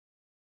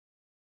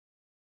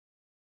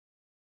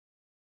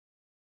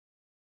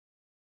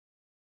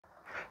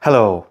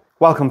Hello,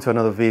 welcome to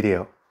another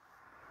video.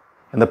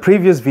 In the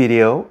previous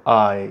video,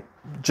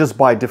 just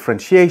by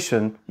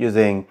differentiation,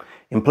 using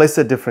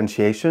implicit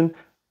differentiation,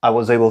 I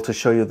was able to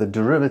show you the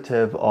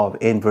derivative of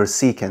inverse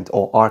secant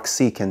or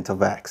arcsecant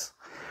of x.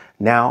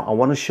 Now I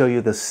want to show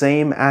you the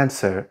same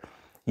answer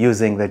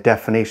using the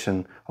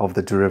definition of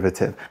the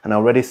derivative. And I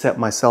already set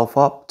myself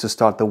up to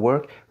start the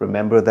work.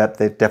 Remember that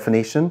the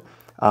definition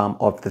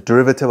of the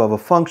derivative of a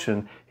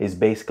function is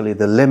basically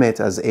the limit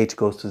as h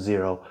goes to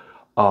 0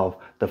 of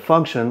the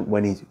function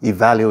when you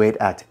evaluate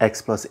at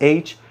x plus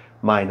h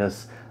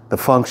minus the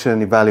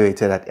function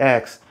evaluated at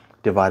x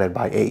divided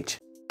by h.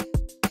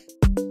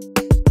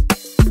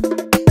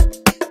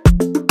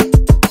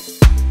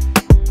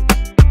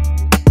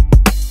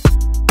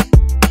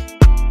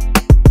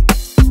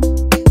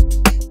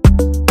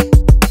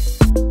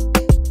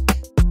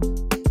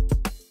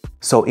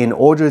 So in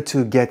order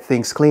to get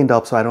things cleaned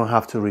up so I don't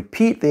have to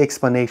repeat the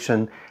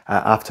explanation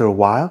after a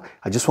while,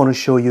 I just want to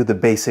show you the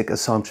basic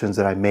assumptions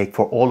that I make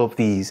for all of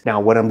these. Now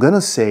what I'm going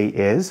to say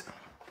is,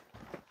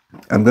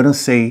 I'm going to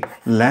say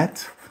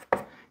let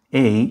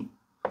A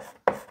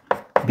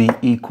be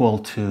equal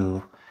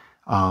to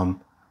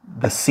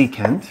the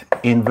secant,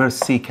 inverse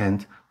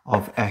secant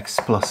of x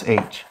plus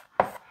h.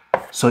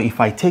 So if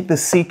I take the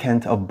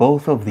secant of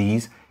both of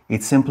these,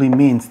 it simply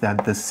means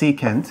that the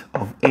secant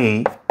of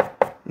A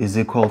is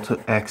equal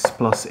to x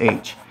plus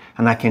h.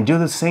 And I can do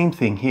the same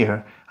thing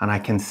here, and I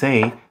can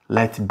say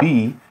let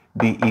B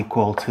be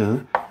equal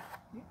to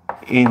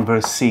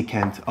inverse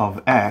secant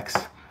of x,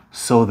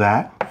 so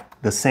that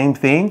the same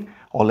thing,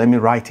 or let me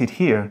write it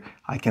here,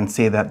 I can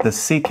say that the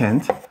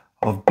secant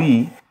of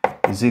B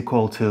is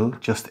equal to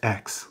just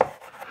x.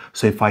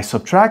 So if I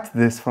subtract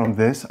this from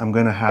this, I'm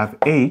going to have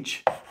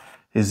h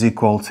is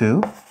equal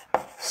to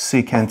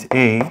secant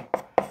A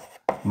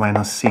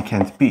minus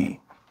secant B.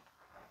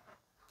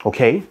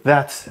 Okay,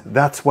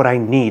 that's what I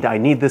need. I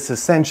need this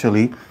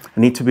essentially. I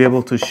need to be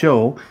able to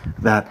show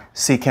that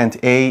secant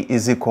A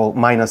is equal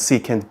minus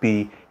secant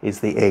B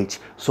is the h.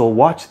 So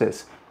watch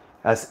this.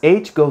 As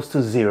h goes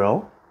to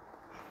 0,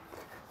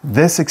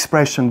 this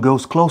expression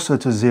goes closer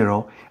to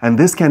 0, and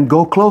this can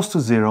go close to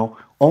 0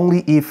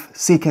 only if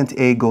secant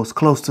A goes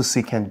close to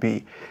secant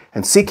B.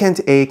 And secant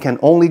A can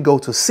only go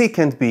to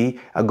secant B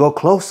and go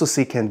close to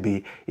secant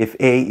B if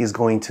A is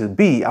going to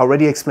B. I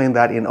already explained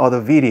that in other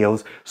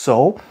videos.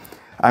 So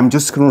I'm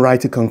just going to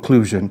write a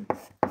conclusion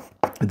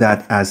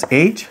that as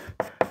h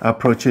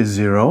approaches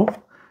 0,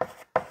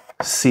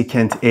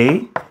 secant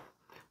A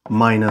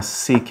minus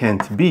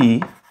secant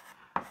B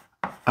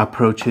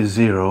approaches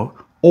 0,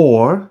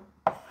 or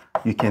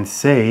you can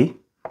say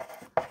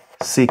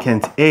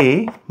secant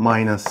A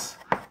minus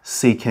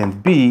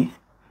secant B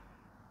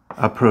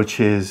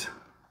approaches,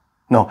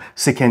 no,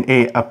 secant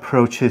A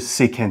approaches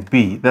secant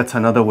B. That's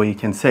another way you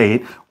can say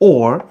it.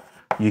 Or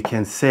you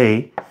can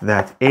say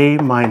that A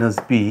minus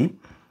B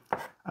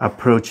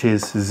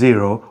approaches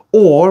 0,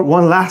 or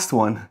one last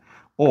one,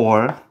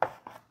 or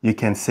you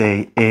can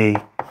say A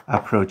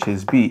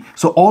approaches B.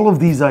 So all of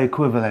these are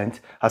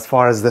equivalent as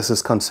far as this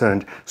is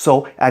concerned.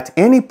 So at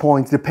any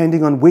point,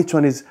 depending on which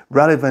one is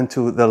relevant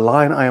to the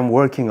line I am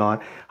working on,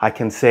 I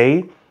can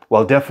say,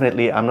 well,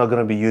 definitely I'm not going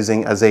to be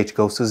using as h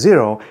goes to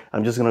 0.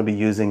 I'm just going to be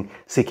using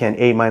secant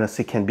A minus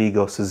secant B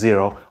goes to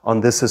 0 on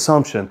this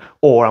assumption.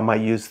 Or I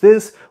might use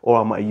this, or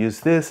I might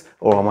use this,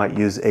 or I might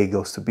use A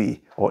goes to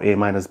B, or A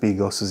minus B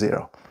goes to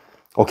 0.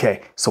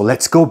 Okay, so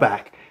let's go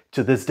back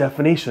to this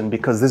definition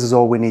because this is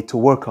all we need to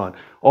work on.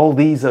 All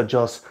these are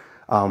just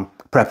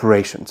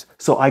preparations.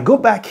 So I go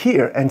back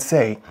here and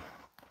say,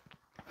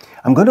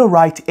 I'm going to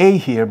write A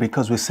here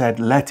because we said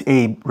let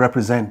A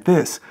represent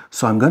this.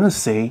 So I'm going to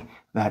say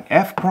that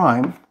f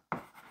prime,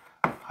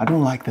 I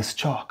don't like this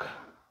chalk,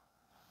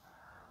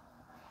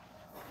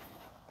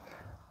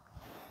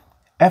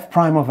 f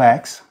prime of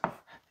x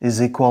is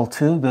equal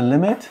to the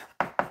limit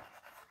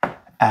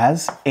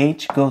as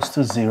h goes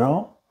to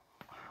 0.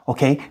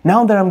 Okay,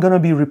 now that I'm going to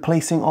be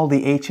replacing all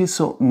the h's,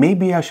 so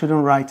maybe I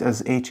shouldn't write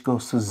as h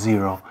goes to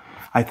 0.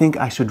 I think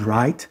I should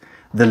write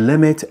the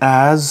limit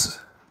as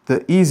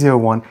the easier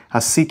one,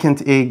 as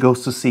secant A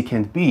goes to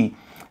secant B,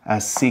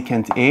 as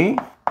secant A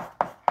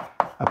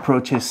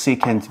approaches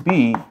secant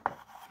B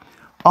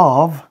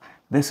of,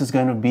 this is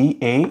going to be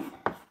A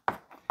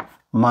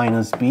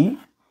minus B.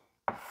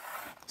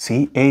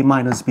 See, A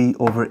minus B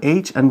over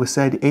H, and we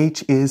said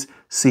H is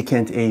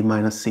secant A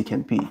minus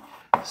secant B.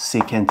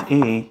 Secant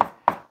A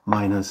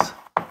minus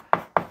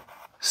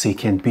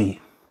secant B.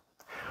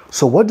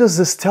 So what does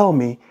this tell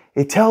me?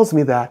 It tells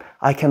me that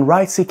I can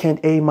write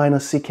secant A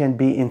minus secant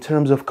B in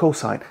terms of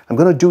cosine. I'm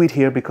going to do it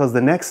here because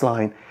the next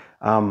line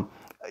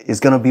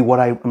is going to be what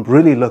I'm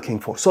really looking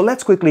for. So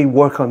let's quickly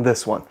work on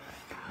this one.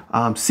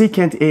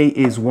 Secant A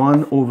is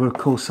 1 over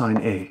cosine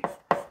A.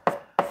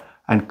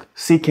 And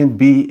secant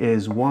B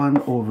is 1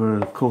 over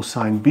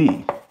cosine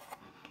B.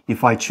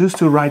 If I choose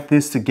to write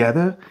this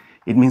together,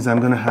 it means I'm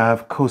going to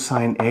have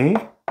cosine A,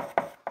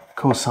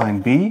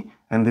 cosine B,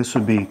 and this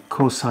would be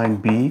cosine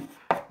B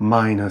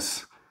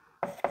minus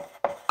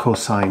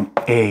cosine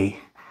A.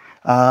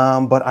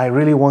 but I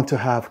really want to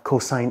have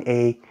cosine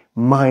A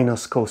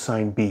minus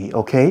cosine B,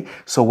 okay?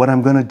 So what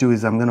I'm going to do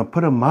is I'm going to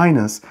put a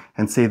minus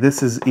and say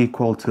this is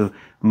equal to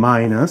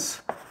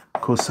minus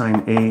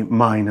cosine A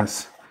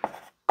minus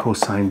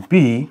cosine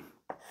B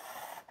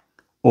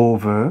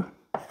over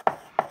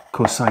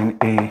cosine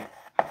A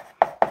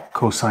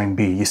cosine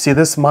B. You see,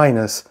 this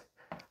minus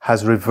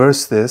has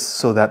reversed this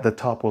so that the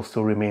top will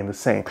still remain the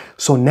same.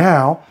 So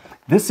now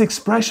this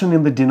expression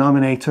in the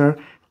denominator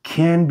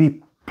can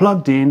be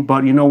plugged in,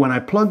 but you know, when I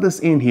plug this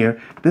in here,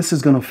 this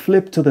is going to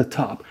flip to the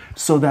top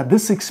so that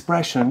this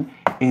expression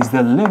is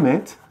the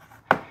limit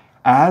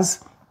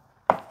as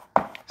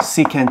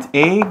secant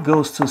A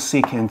goes to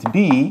secant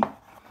B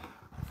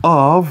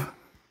of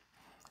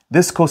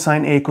this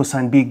cosine A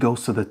cosine B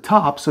goes to the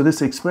top. So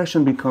this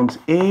expression becomes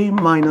A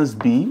minus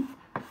B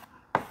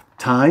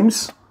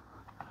times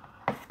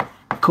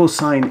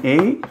cosine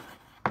A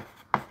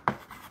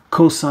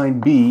cosine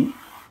B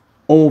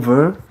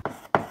over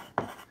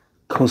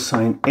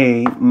cosine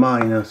A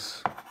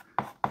minus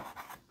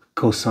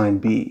cosine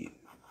B.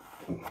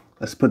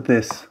 Let's put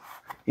this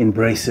in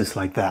braces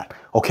like that.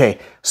 Okay,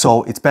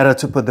 so it's better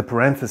to put the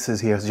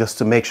parentheses here just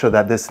to make sure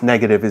that this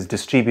negative is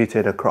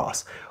distributed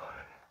across.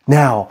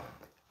 Now,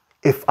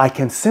 if I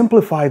can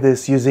simplify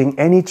this using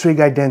any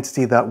trig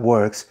identity that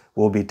works,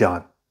 we'll be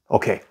done.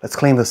 Okay, let's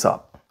clean this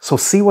up. So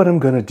see what I'm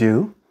going to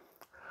do.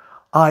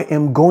 I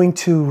am going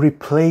to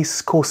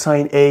replace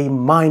cosine A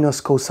minus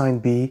cosine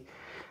B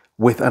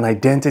with an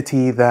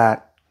identity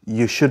that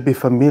you should be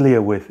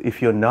familiar with.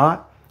 If you're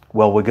not,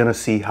 well, we're going to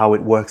see how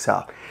it works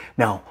out.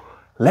 Now,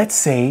 let's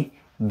say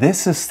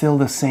this is still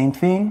the same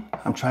thing.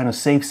 I'm trying to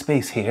save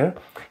space here.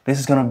 This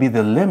is going to be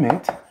the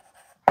limit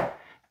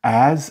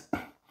as,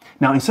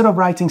 now instead of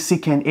writing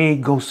secant A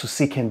goes to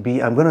secant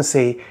B, I'm going to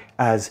say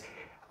as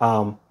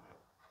A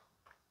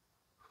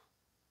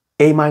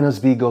minus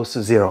B goes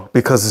to 0,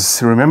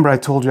 because remember I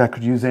told you I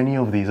could use any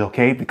of these,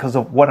 okay, because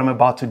of what I'm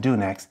about to do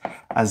next.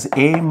 As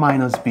A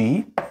minus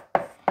B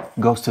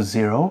goes to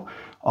 0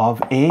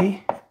 of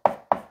A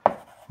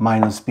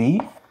minus B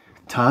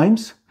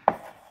times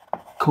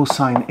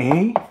cosine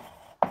A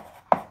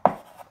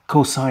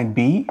cosine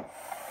B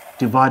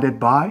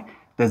divided by,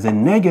 there's a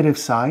negative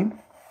sign.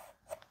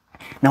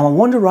 Now I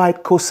want to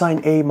write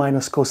cosine A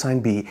minus cosine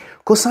B.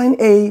 Cosine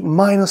A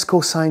minus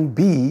cosine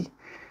B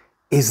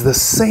is the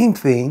same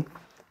thing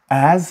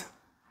as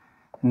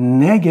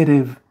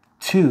negative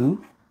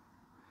 2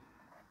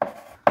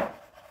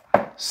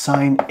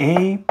 sine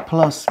A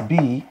plus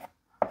B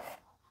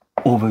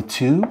over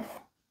 2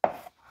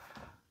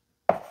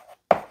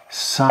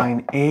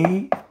 sine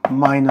A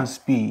minus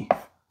B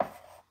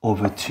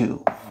over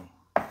 2.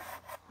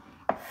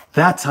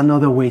 That's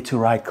another way to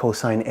write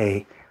cosine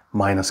A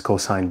minus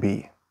cosine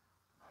B.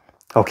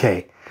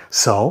 Okay,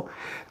 so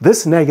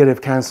this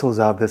negative cancels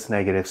out this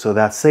negative, so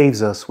that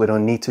saves us. We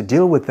don't need to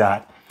deal with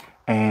that.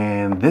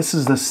 And this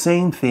is the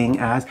same thing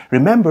as,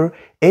 remember,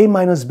 A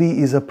minus B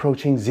is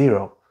approaching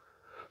 0.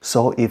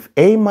 So if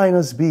A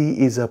minus B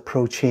is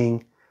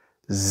approaching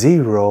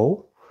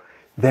 0,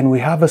 then we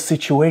have a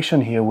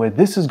situation here where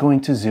this is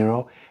going to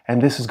 0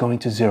 and this is going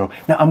to 0.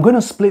 Now I'm going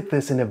to split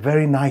this in a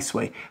very nice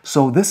way.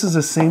 So this is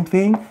the same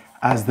thing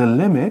as the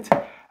limit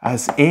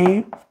as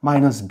A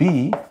minus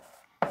B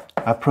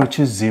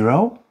approaches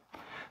 0,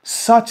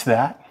 such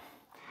that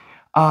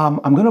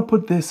I'm going to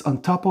put this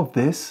on top of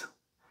this,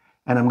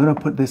 and I'm going to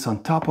put this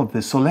on top of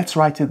this. So let's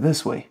write it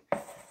this way.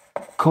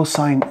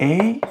 Cosine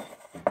A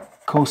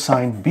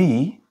cosine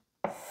B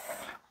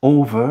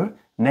over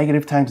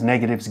negative times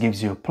negatives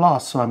gives you a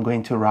plus. So I'm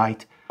going to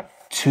write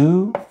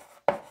 2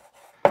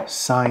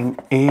 sine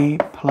A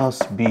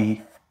plus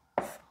B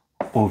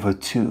over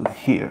 2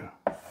 here.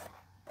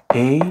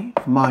 A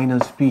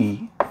minus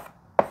B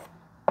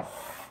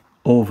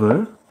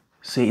over,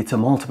 see, it's a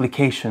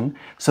multiplication.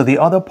 So the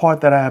other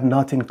part that I have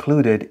not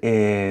included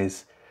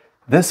is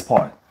this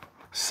part,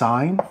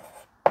 sine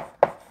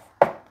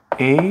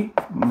A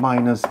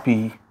minus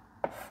B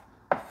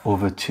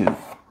over 2.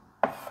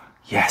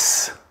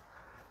 Yes,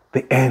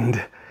 the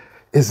end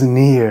is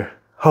near.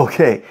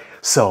 Okay,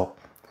 so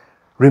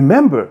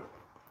remember,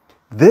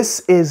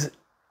 this is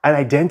an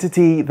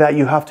identity that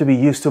you have to be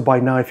used to by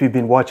now if you've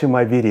been watching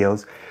my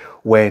videos.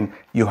 When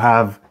you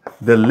have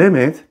the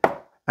limit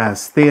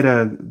as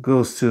theta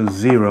goes to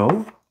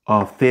 0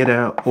 of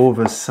theta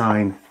over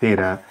sine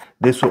theta,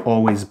 this will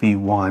always be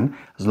 1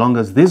 as long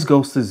as this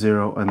goes to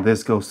 0 and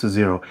this goes to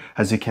 0.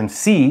 As you can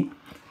see,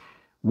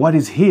 what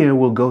is here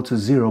will go to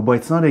 0, but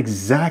it's not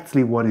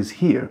exactly what is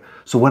here.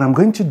 So what I'm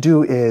going to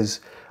do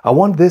is, I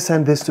want this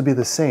and this to be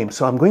the same.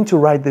 So I'm going to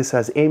write this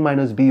as A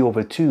minus B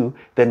over 2,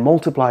 then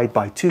multiply it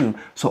by 2,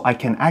 so I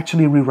can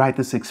actually rewrite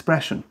this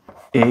expression.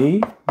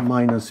 A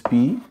minus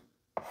B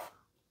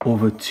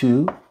over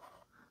 2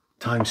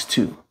 times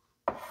 2.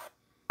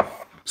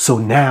 So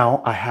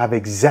now I have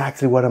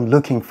exactly what I'm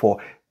looking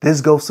for.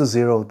 This goes to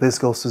 0, this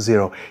goes to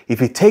 0. If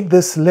you take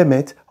this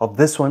limit of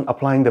this one,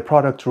 applying the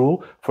product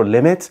rule for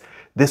limits,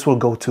 this will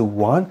go to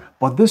 1.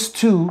 But this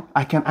 2,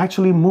 I can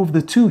actually move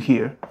the 2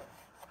 here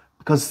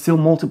because it's still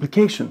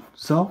multiplication.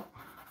 So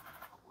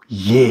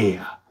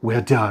Yeah,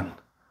 we're done.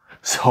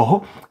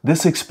 So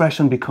this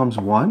expression becomes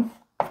 1.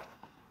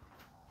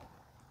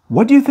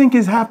 What do you think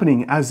is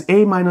happening as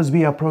a minus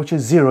b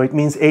approaches 0? It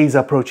means a is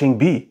approaching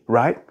b,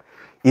 right?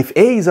 If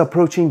a is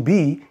approaching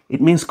b,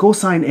 it means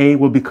cosine a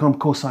will become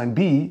cosine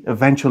b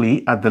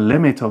eventually at the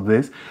limit of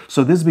this.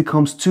 So this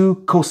becomes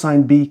 2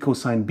 cosine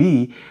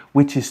b,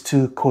 which is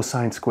 2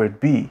 cosine squared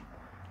b.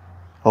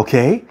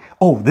 Okay?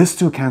 Oh, this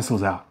 2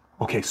 cancels out.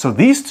 Okay, so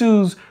these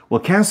 2's will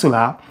cancel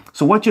out.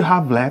 So what you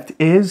have left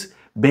is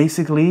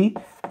basically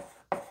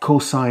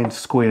cosine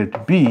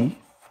squared b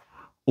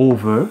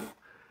over,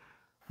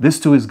 this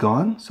 2 is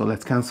gone, so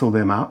let's cancel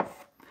them out.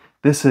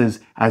 This is,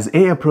 as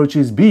a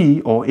approaches b,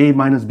 or a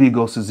minus b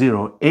goes to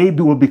 0, a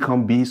will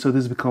become b, so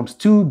this becomes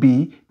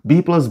 2b,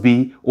 b plus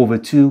b over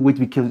 2, which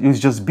is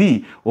just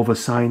b over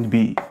sine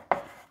b.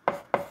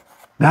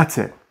 That's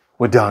it.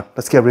 We're done.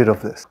 Let's get rid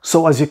of this.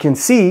 So as you can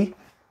see,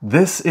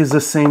 this is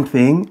the same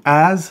thing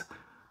as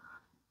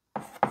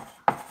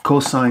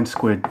cosine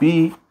squared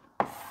b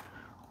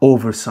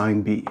over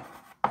sine b.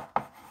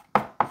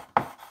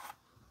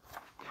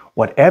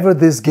 Whatever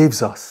this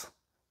gives us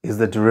is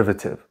the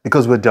derivative,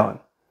 because we're done.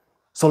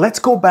 So let's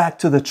go back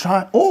to the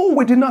triangle. Oh,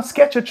 we did not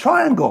sketch a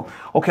triangle.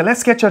 Okay,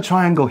 let's sketch a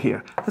triangle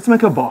here. Let's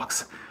make a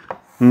box.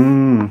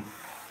 The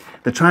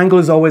triangle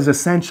is always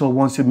essential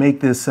once you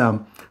make this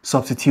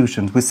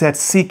substitution. We said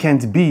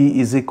secant b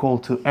is equal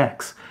to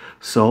x.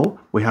 So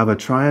we have a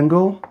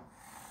triangle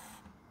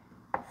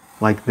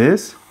like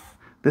this.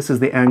 This is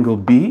the angle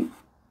b.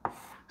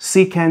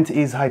 Secant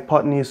is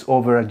hypotenuse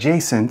over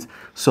adjacent.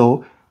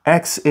 So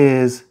x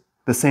is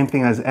the same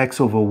thing as x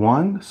over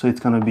 1. So it's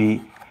going to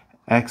be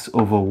x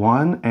over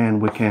 1,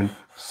 and we can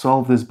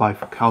solve this by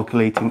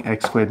calculating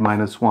x squared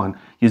minus 1.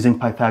 Using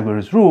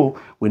Pythagoras' rule,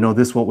 we know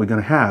this is what we're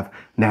going to have.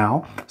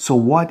 Now, so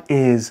what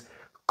is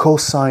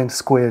cosine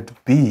squared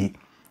b?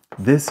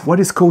 What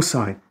is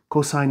cosine?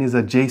 Cosine is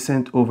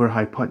adjacent over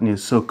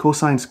hypotenuse. So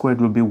cosine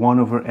squared will be 1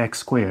 over x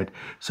squared.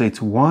 So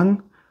it's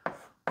 1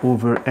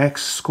 over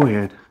x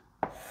squared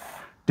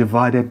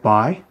divided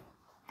by,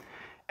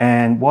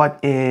 and what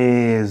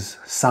is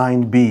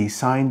sine b?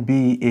 Sine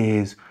b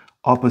is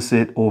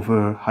opposite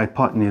over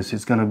hypotenuse.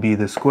 It's going to be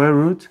the square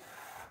root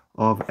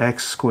of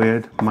x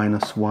squared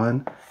minus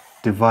 1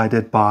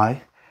 divided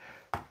by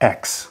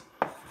x.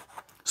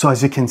 So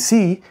as you can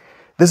see,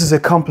 this is a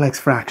complex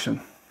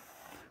fraction.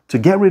 To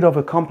get rid of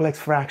a complex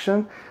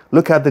fraction,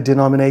 look at the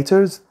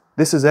denominators.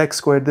 This is x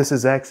squared, this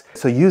is x.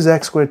 So use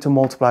x squared to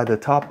multiply the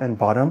top and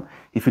bottom.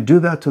 If you do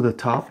that to the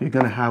top, you're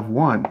going to have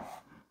 1.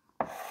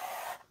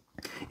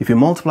 If you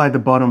multiply the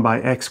bottom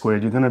by x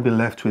squared, you're going to be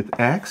left with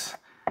x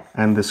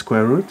and the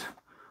square root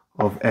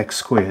of x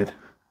squared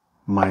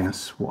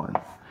minus 1.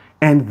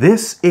 And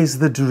this is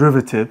the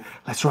derivative.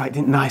 Let's write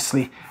it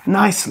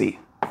nicely,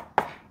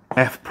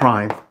 f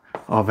prime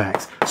of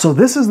x. So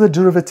this is the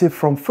derivative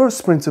from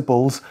first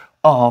principles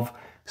of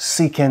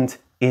secant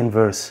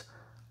inverse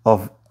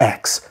of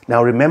x.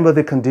 Now remember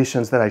the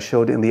conditions that I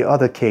showed in the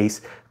other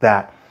case,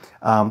 that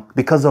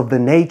because of the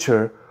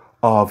nature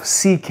of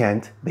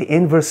secant, the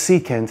inverse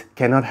secant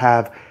cannot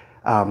have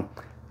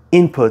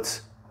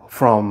inputs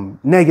from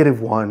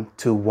 -1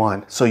 to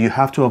 1. So you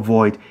have to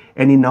avoid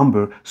any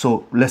number.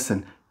 So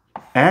listen,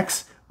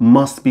 x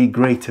must be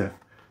greater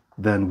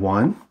than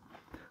 1,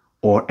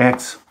 or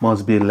x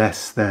must be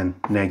less than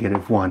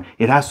 -1.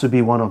 It has to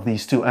be one of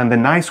these two. And the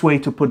nice way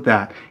to put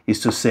that is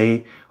to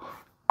say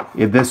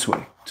it this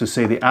way, to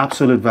say the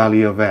absolute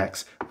value of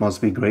x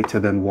must be greater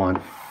than 1.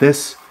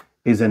 This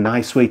is a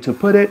nice way to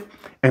put it,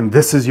 and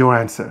this is your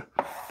answer.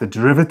 The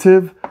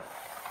derivative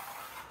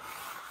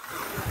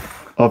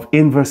of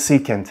inverse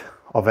secant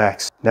of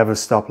x. Never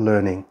stop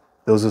learning.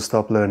 Those who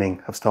stop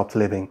learning have stopped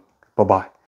living. Bye-bye.